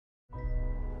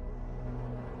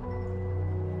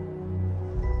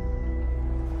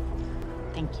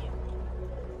Thank you.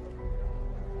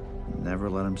 Never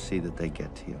let them see that they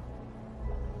get to you.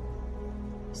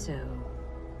 So,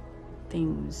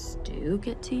 things do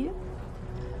get to you?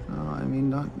 I mean,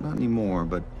 not anymore,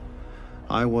 but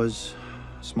I was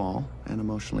small and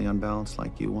emotionally unbalanced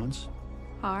like you once.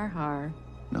 Har har.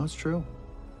 No, it's true.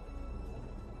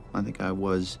 I think I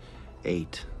was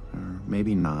 8 or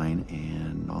maybe 9,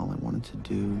 and all I wanted to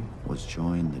do was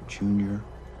join the Junior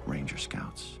Ranger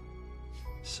Scouts.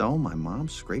 So my mom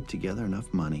scraped together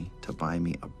enough money to buy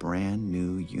me a brand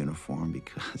new uniform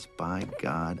because, by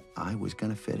God, I was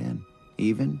gonna fit in,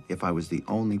 even if I was the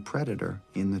only predator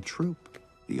in the troop,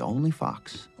 the only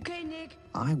fox. Okay, Nick.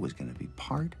 I was gonna be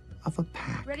part of a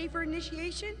pack. Ready for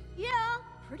initiation? Yeah,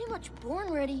 pretty much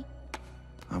born ready.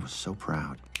 I was so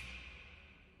proud.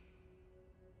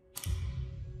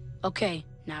 Okay,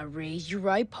 now raise your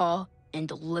right paw and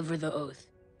deliver the oath.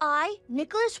 I,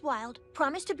 Nicholas Wilde,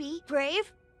 promise to be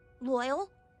brave, loyal,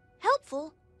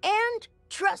 helpful, and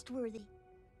trustworthy.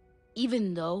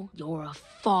 Even though you're a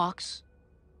fox?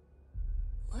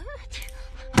 What?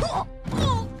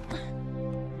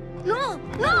 No!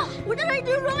 No! What did I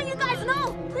do wrong, you guys?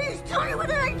 No! Please tell me, what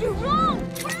did I do wrong?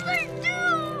 What did I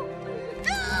do?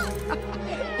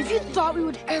 If you thought we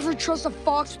would ever trust a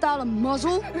fox without a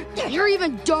muzzle, you're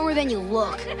even dumber than you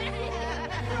look.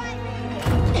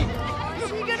 Is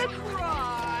he gonna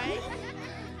cry?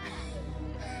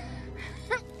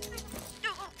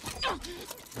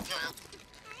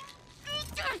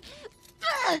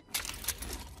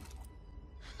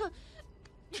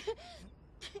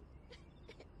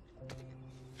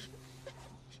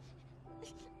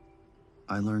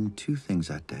 I learned 2 things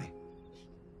that day.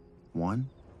 1,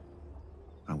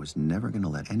 I was never gonna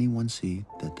let anyone see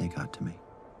that they got to me.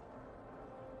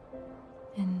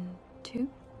 And 2?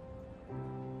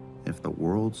 If the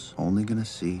world's only gonna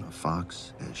see a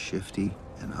fox as shifty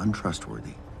and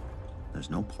untrustworthy, there's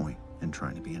no point in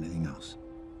trying to be anything else.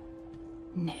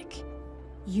 Nick,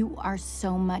 you are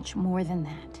so much more than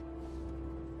that.